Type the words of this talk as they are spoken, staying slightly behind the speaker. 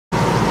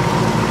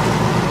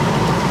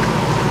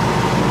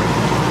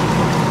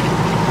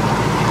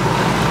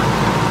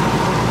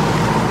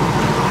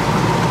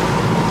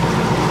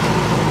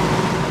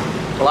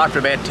after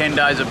about 10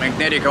 days at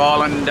Magnetic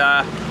Island,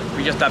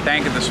 we just up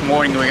anchored this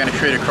morning. We're going to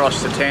shoot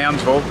across to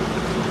Townsville,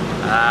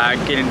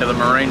 get into the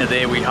marina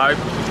there, we hope.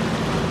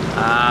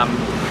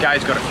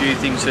 Gay's got a few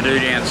things to do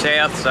down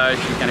south, so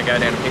she's going to go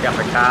down and pick up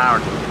a car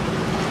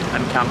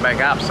and come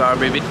back up, so it'll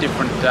be a bit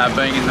different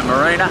being in the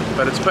marina.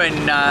 But it's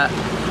been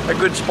a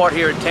good spot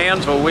here at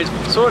Townsville. We're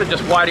sort of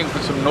just waiting for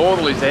some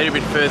northerlies to head a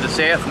bit further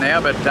south now,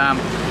 but none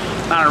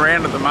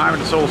around at the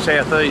moment. It's all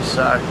southeast,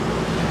 so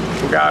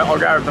I'll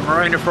go to the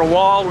marina for a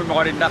while. We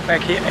might end up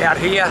back here, out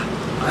here,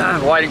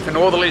 waiting for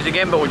northerlies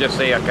again, but we'll just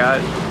see how it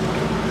goes.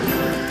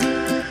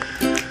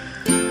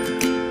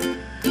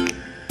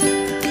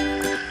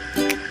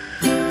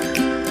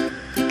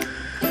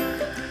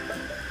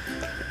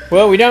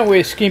 Well, we don't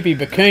wear skimpy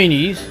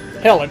bikinis.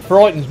 Hell, it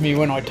frightens me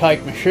when I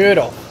take my shirt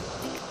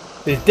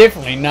off. There's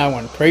definitely no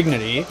one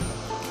pregnant here.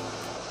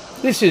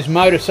 This is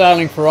motor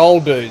sailing for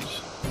old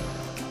dudes.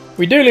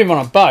 We do live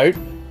on a boat,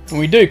 and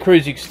we do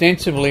cruise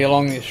extensively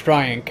along the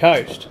Australian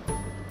coast.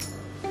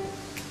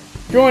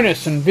 Join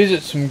us and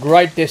visit some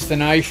great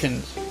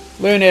destinations.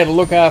 Learn how to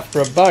look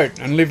after a boat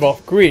and live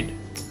off grid.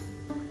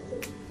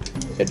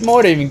 It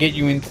might even get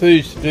you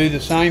enthused to do the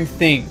same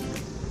thing.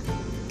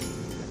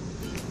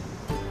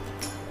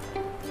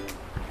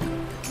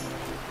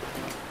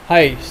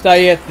 Hey,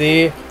 stay out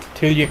there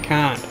till you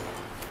can't.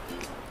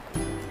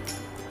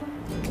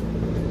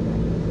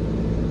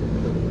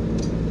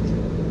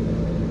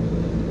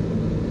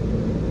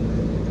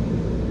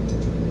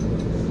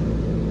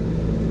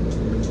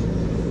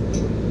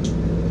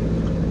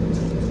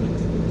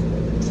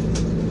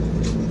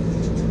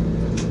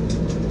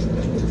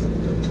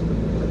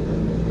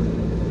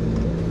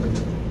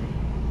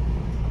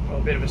 Well,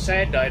 a bit of a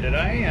sad day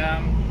today.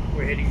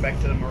 We're heading back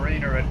to the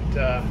marina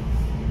at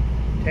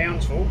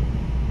Townsville.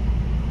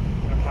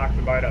 Park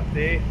the boat up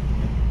there.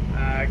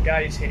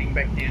 Gay's heading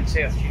back down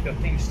south. She's got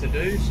things to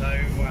do, so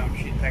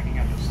she's packing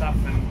up the stuff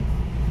and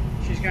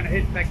she's going to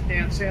head back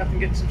down south and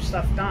get some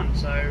stuff done.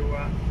 So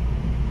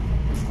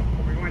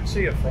probably won't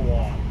see her for a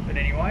while. But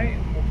anyway,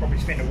 we'll probably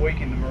spend a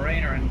week in the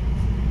marina and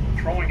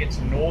try and get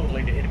some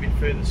northerly to head a bit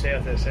further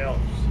south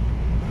ourselves.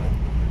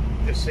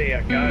 Just see how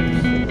it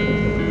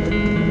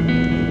goes.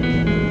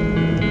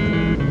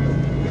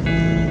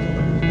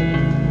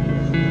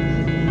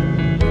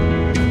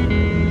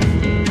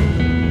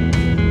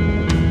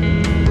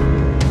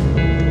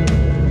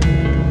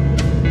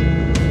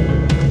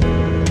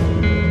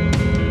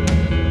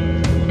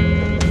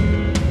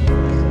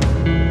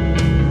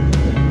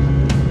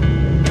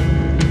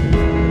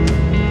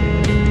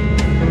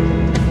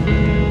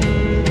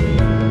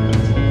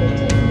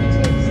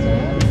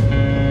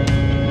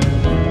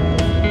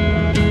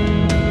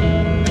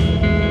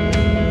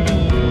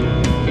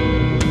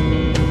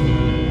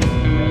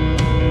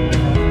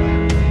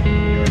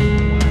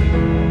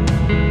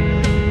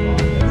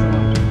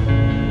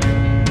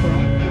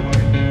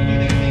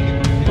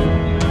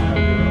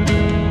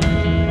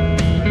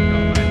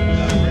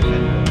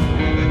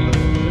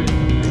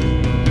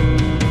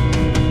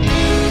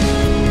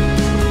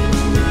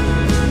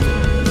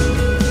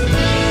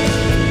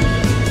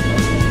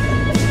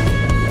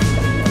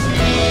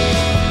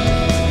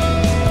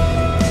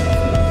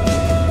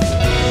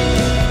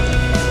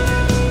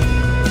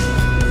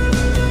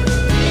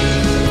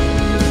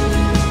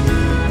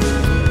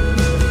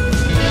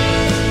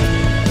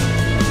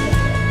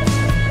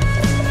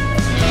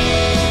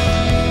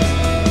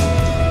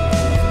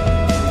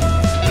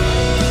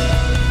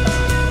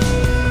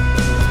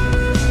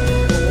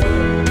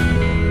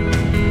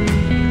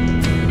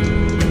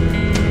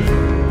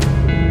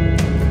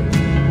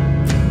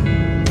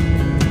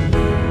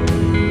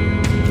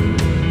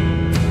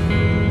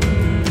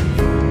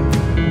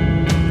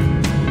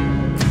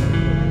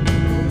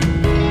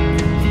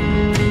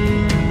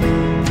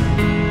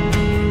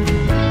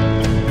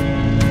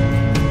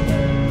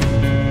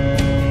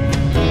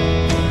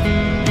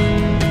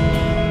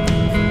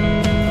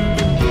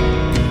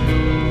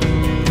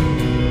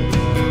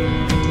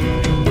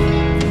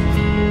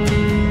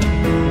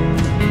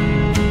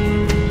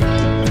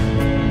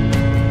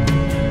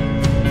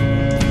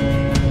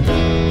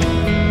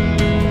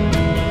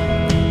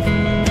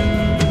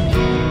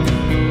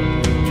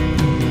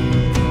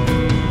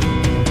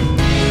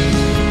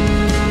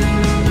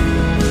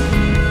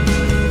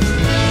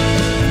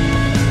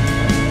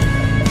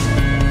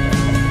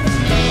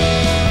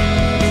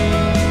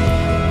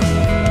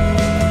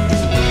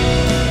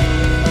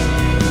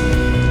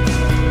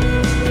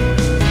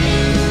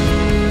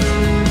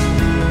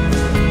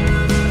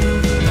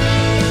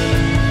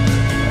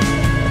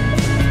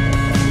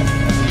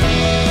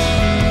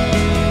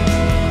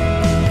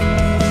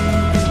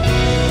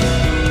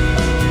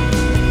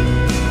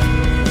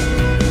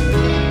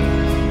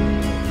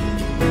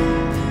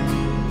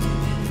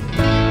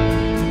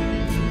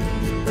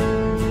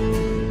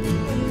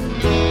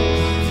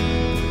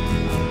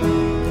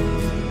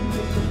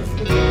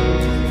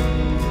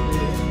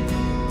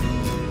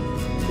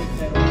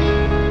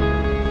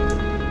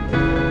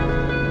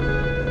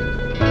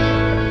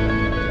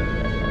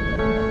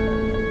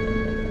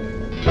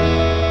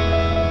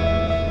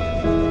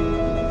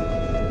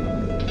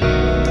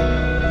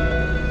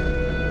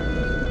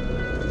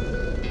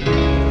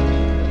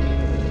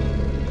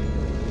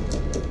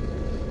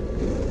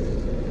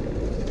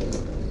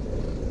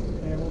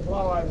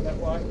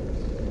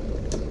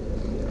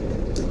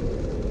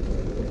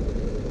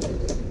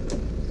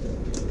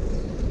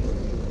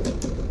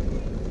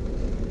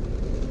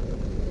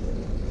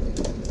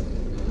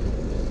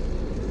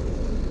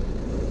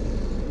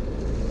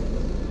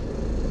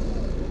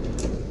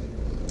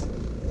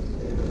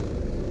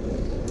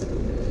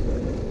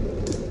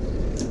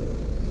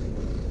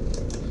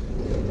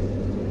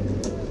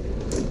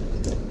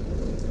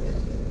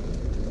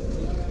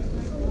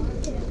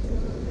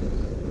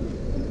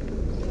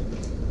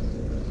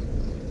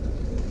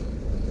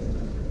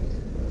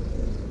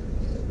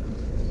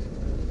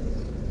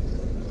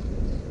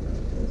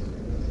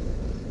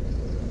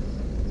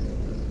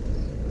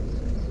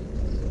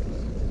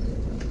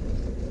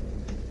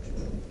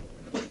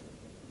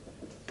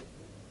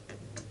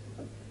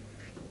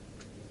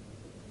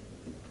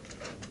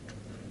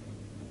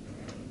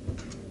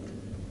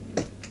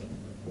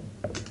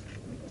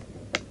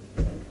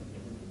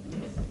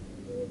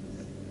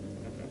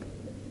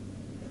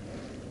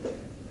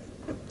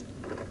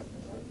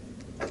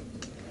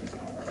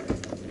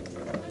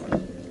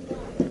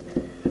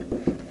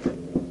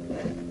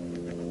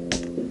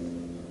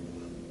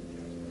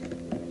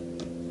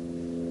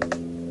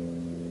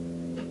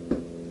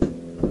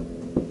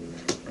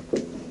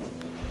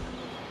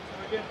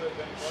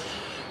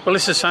 Well,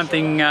 this is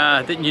something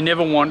that you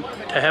never want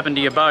to happen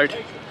to your boat.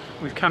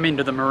 We've come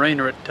into the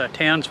marina at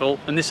Townsville,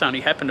 and this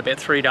only happened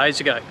about 3 days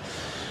ago.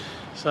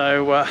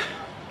 So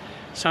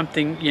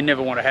something you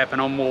never want to happen.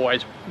 I'm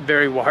always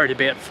very worried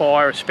about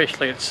fire,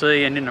 especially at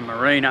sea and in a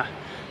marina.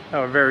 They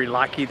were very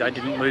lucky they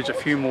didn't lose a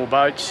few more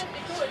boats.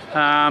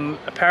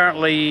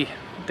 Apparently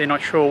they're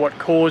not sure what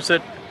caused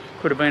it.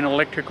 Could have been an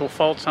electrical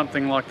fault,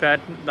 something like that.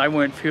 They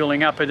weren't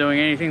fueling up or doing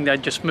anything. They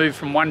just moved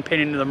from one pen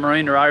into the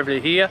marina over to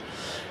here,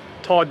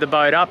 tied the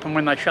boat up, and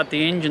when they shut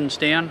the engines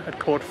down it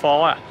caught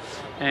fire.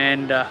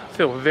 And I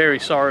feel very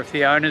sorry for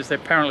the owners. They're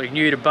apparently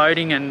new to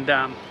boating, and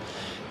yeah,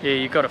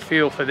 you've got to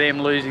feel for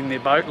them losing their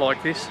boat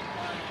like this.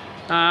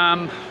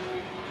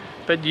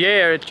 But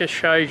yeah, it just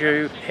shows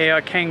you how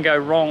it can go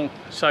wrong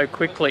so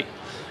quickly.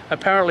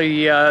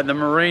 Apparently the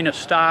marina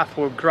staff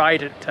were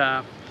great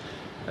at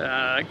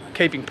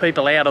keeping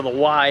people out of the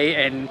way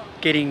and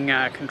getting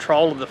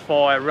control of the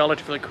fire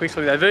relatively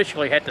quickly. They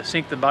virtually had to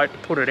sink the boat to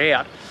put it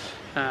out,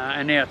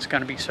 and now it's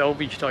going to be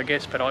salvaged, I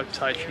guess, but I'd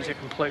say she's a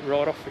complete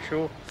write-off for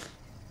sure.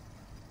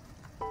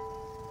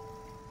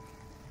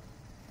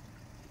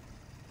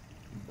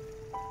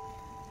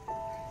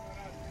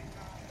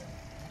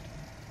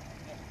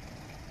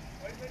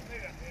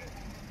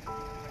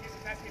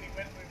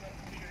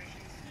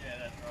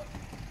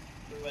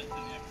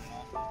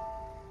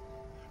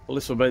 Well,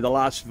 this will be the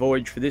last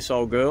voyage for this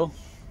old girl.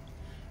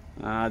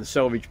 The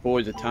salvage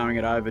boys are towing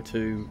it over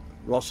to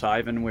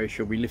Rosshaven, where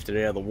she'll be lifted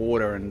out of the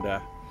water, and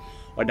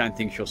I don't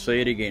think she'll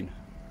see it again.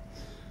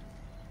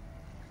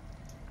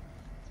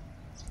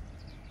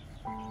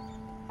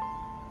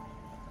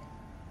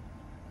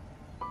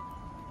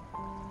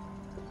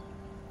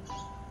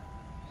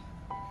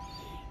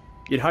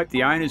 You'd hope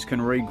the owners can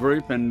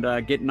regroup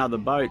and get another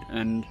boat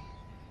and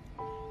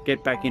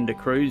get back into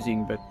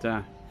cruising, but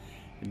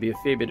there'd be a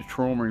fair bit of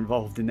trauma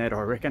involved in that,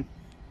 I reckon.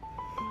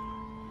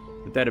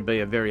 But that'd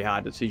be a very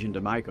hard decision to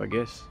make, I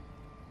guess.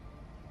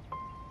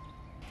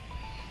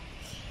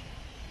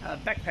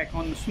 Backpack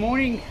on this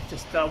morning,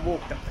 just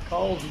walked up to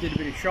Coles and did a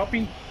bit of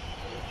shopping.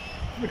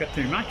 We got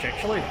too much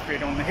actually, a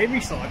bit on the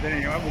heavy side, but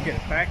anyway, we'll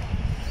get it back.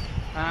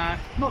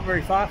 Not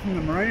very far from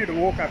the marina to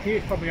walk up here.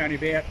 It's probably only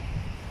about,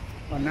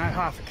 I don't know,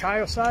 half a K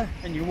or so,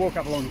 and you walk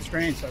up along the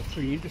strand, so it's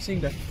pretty interesting.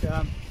 But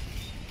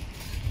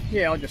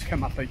yeah, I'll just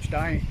come up each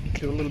day,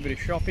 do a little bit of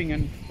shopping,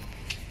 and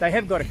they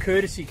have got a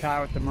courtesy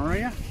car at the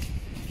marina.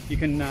 You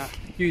can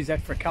use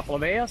that for a couple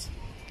of hours,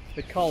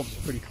 but Coles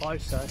is pretty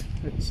close, so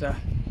it's a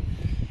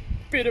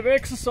bit of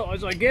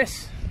exercise, I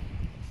guess.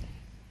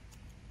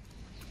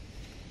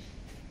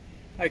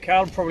 Okay,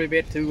 I'm probably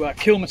about to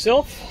kill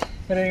myself,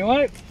 but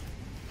anyway,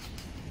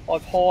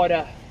 I've hired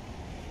a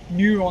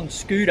Neuron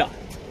scooter.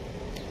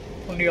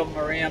 Plenty of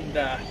them around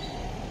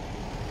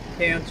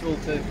Townsville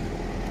to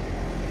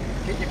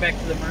get you back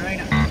to the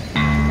marina.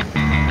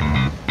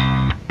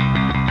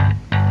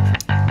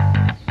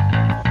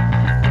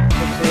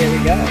 So there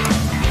we go.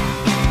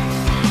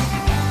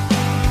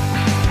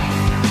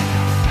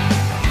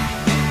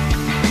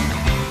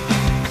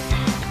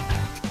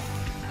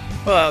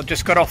 Well, I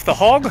just got off the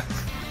hog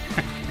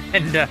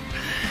and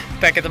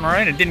back at the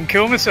marina. Didn't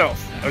kill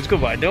myself. It was a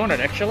good way of doing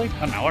it, actually. I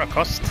don't know what it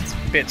cost. It's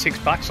about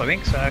 $6, I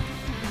think. So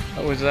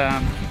it was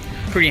a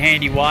pretty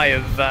handy way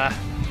of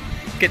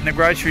getting the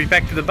groceries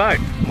back to the boat.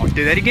 Might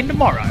do that again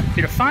tomorrow.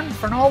 Bit of fun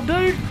for an old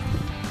dude.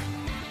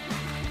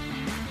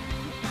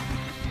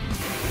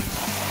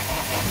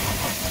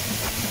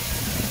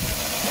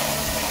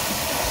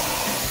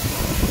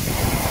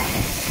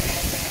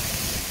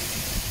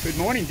 Good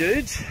morning,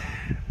 dudes.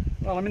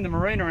 Well, I'm in the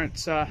marina and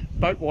it's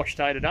boat wash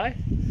day today,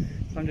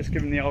 so I'm just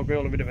giving the old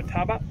girl a bit of a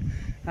tub up.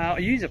 I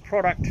use a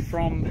product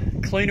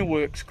from Cleaner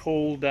Works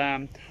called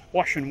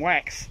Wash and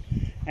Wax,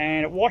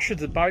 and it washes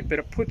the boat, but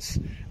it puts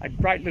a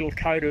great little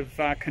coat of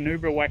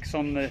canubra wax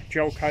on the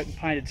gel coat and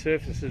painted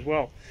surface as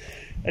well.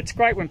 It's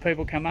great when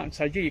people come up and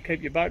say, gee, you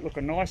keep your boat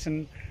looking nice,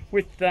 and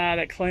with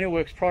that Cleaner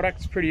Works product,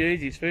 it's pretty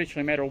easy. It's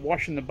virtually a matter of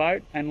washing the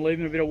boat and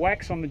leaving a bit of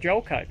wax on the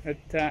gel coat.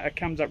 It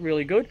comes up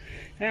really good,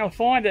 and I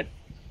find that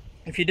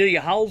if you do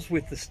your hulls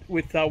with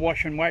the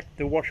wash and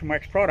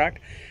wax product,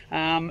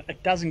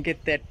 it doesn't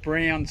get that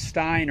brown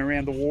stain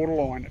around the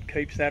waterline. It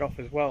keeps that off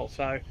as well.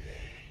 So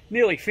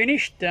nearly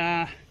finished.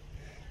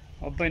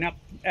 I've been up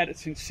at it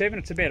since 7.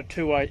 It's about a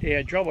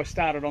 2-hour job. I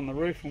started on the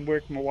roof and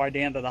worked my way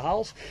down to the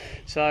hulls.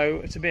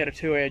 So it's about a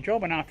 2-hour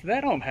job, and after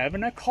that I'm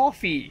having a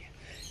coffee.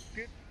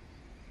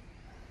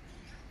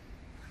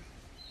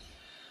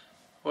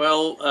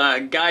 Well,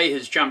 Gay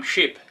has jumped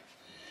ship.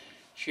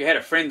 She had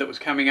a friend that was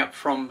coming up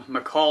from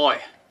Mackay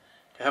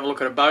to have a look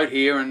at a boat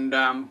here, and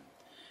the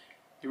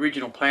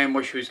original plan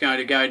was she was going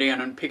to go down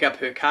and pick up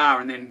her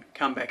car and then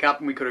come back up,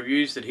 and we could have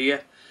used it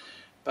here.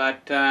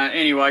 But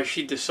anyway,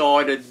 she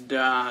decided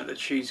that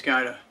she's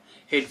going to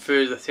head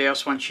further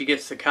south once she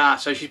gets the car.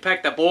 So she's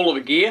packed up all of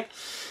her gear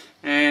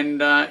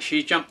and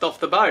she's jumped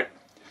off the boat.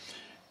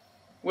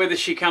 Whether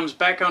she comes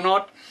back or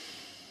not,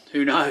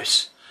 who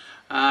knows.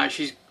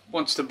 She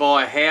wants to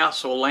buy a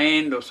house or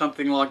land or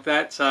something like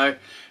that, so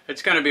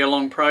it's going to be a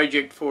long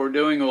project for her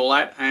doing all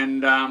that.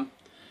 And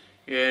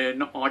Yeah,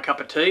 not my cup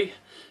of tea.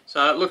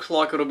 So it looks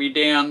like it'll be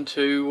down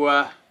to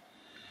a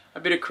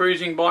bit of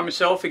cruising by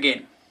myself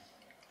again.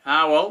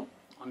 Ah well,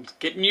 I'm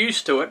getting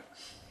used to it.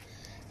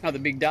 Another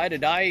big day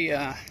today.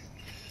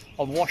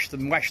 I've washed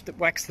and waxed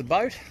the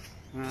boat.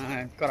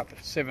 Got up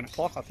at 7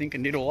 o'clock I think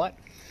and did all that.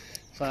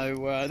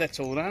 So that's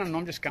all done, and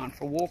I'm just going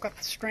for a walk up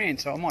the Strand,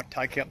 so I might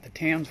take you up to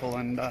Townsville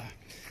and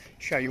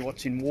show you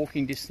what's in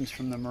walking distance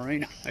from the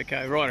marina.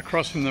 Okay, right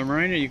across from the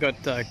marina you've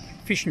got the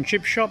fish and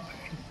chip shop,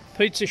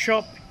 pizza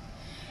shop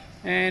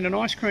and an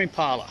ice cream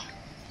parlour.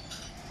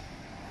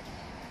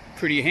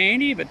 Pretty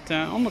handy, but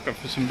I'm looking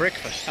for some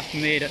breakfast.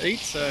 Nothing there to eat,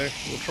 so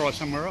we'll try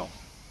somewhere else.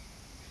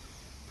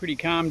 Pretty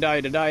calm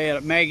day today out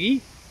at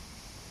Maggie.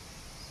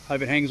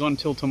 Hope it hangs on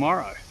till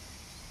tomorrow.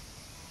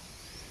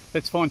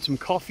 Let's find some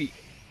coffee.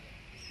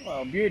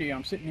 Well, beauty,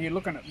 I'm sitting here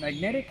looking at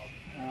Magnetic.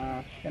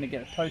 Going to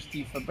get a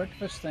toastie for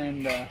breakfast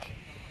and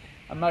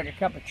a mug of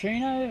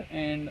cappuccino,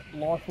 and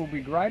life will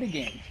be great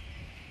again.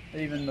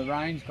 Even the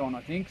rain's gone,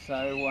 I think,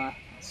 so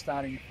it's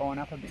starting to fine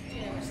up a bit.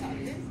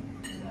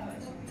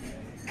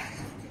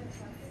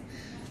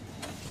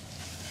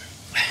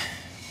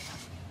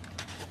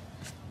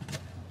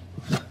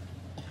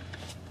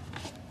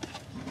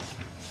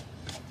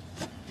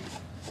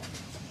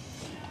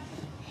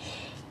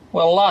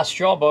 Well, last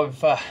job,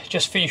 I've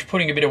just finished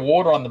putting a bit of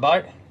water on the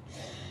boat.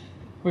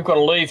 We've got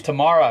to leave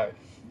tomorrow.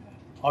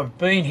 I've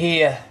been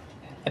here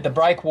at the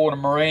Breakwater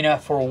Marina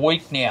for a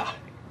week now,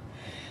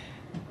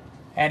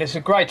 and it's a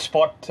great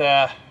spot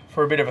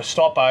for a bit of a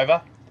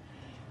stopover.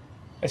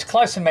 It's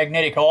close to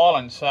Magnetic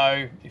Island,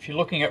 so if you're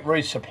looking at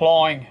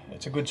resupplying,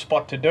 it's a good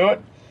spot to do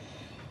it.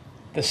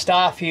 The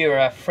staff here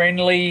are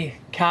friendly,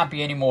 can't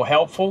be any more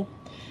helpful.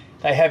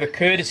 They have a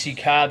courtesy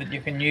car that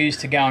you can use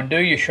to go and do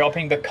your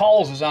shopping. The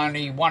Coles is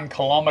only 1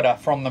 kilometre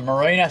from the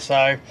marina,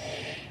 so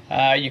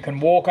you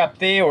can walk up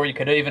there, or you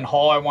could even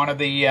hire one of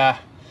the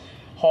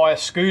hire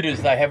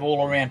scooters they have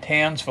all around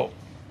Townsville.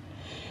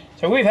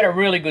 So we've had a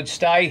really good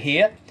stay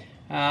here,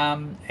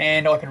 and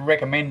I can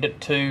recommend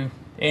it to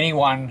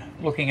anyone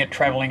looking at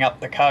travelling up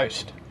the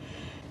coast.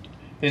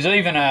 There's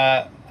even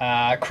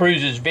a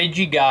cruiser's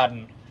veggie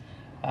garden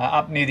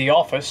up near the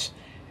office,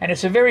 and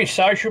it's a very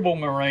sociable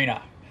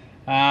marina.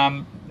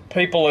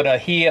 People that are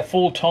here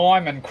full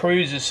time and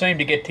cruisers seem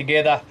to get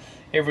together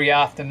every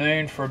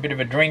afternoon for a bit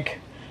of a drink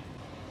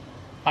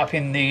up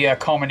in the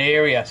common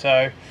area,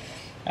 so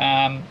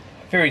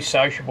very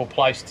sociable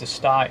place to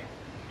stay.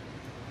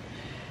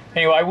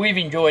 Anyway, we've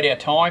enjoyed our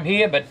time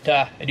here, but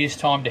it is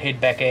time to head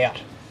back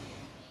out.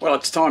 Well,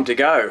 it's time to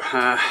go,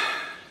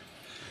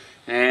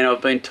 and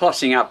I've been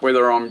tossing up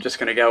whether I'm just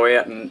going to go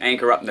out and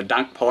anchor up in the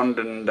dunk pond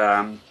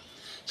and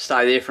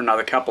stay there for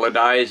another couple of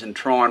days and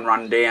try and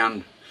run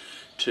down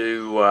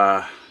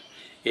to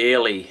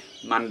Airlie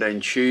Monday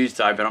and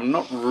Tuesday, but I'm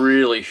not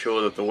really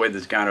sure that the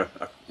weather's going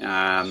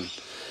to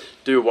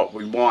do what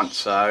we want.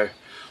 So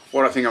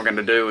what I think I'm going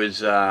to do is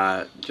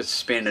just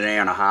spend an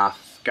hour and a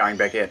half going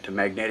back out to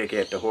Magnetic,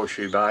 out to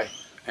Horseshoe Bay,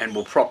 and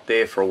we'll prop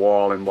there for a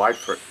while and wait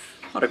for it.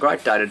 Not a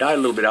great day today, a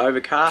little bit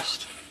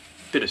overcast,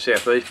 a bit of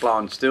southeast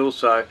blowing still,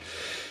 so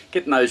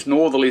getting those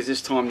northerlies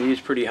this time of the year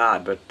is pretty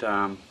hard, but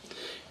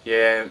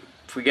yeah,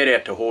 if we get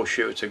out to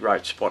Horseshoe, it's a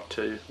great spot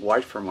to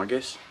wait for them, I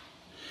guess.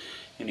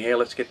 Anyhow,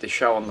 let's get this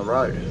show on the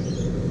road.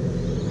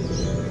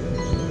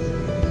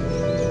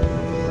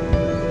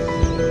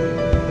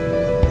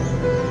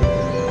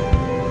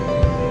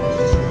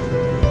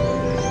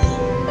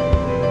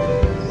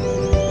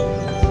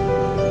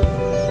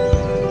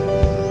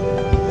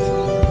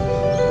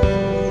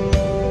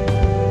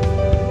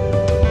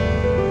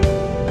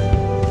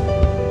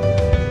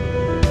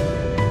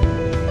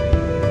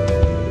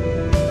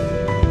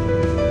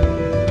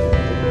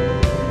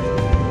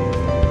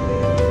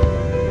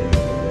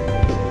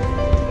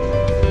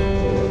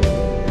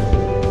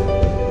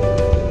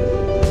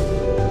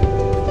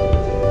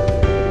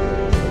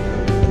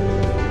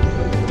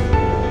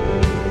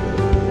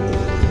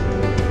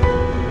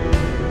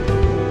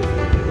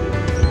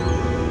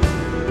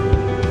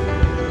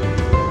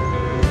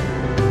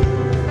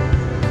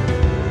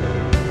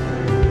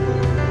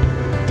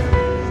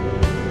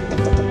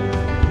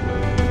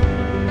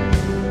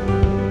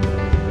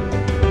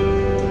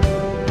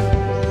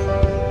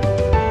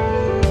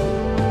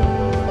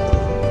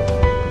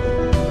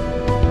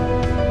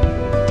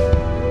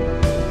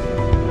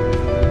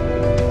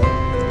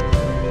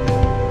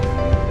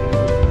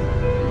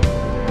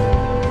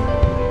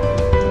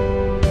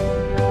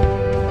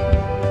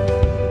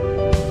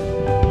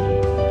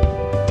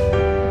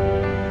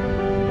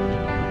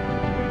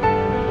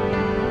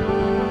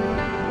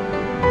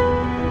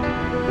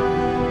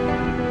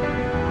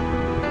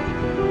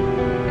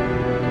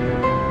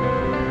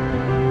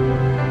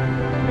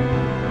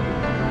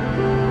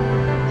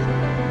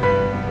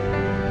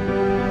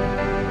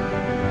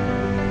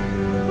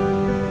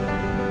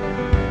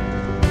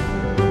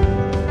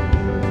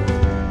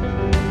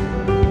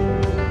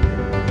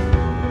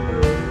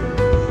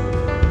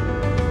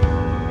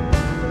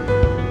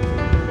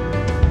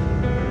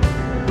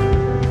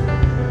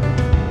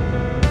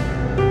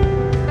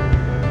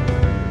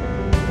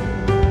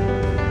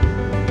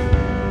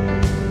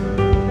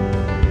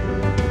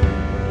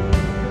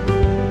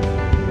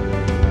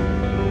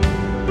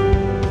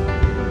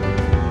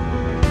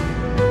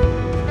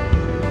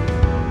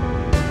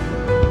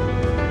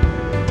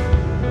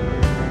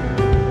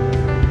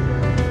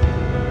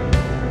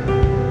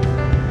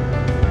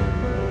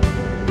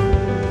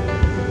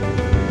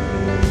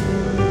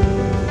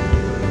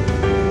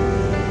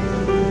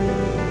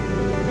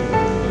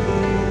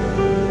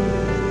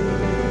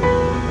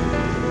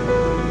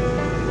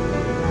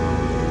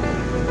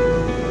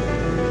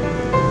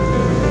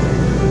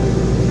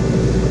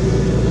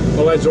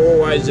 as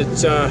always,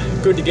 it's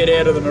good to get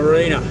out of the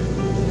marina.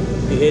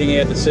 You're heading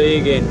out to sea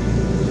again.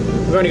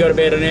 We've only got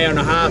about an hour and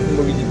a half and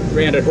we'll be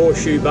round at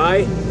Horseshoe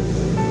Bay,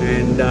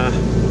 and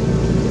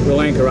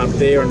we'll anchor up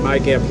there and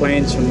make our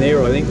plans from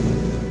there, I think.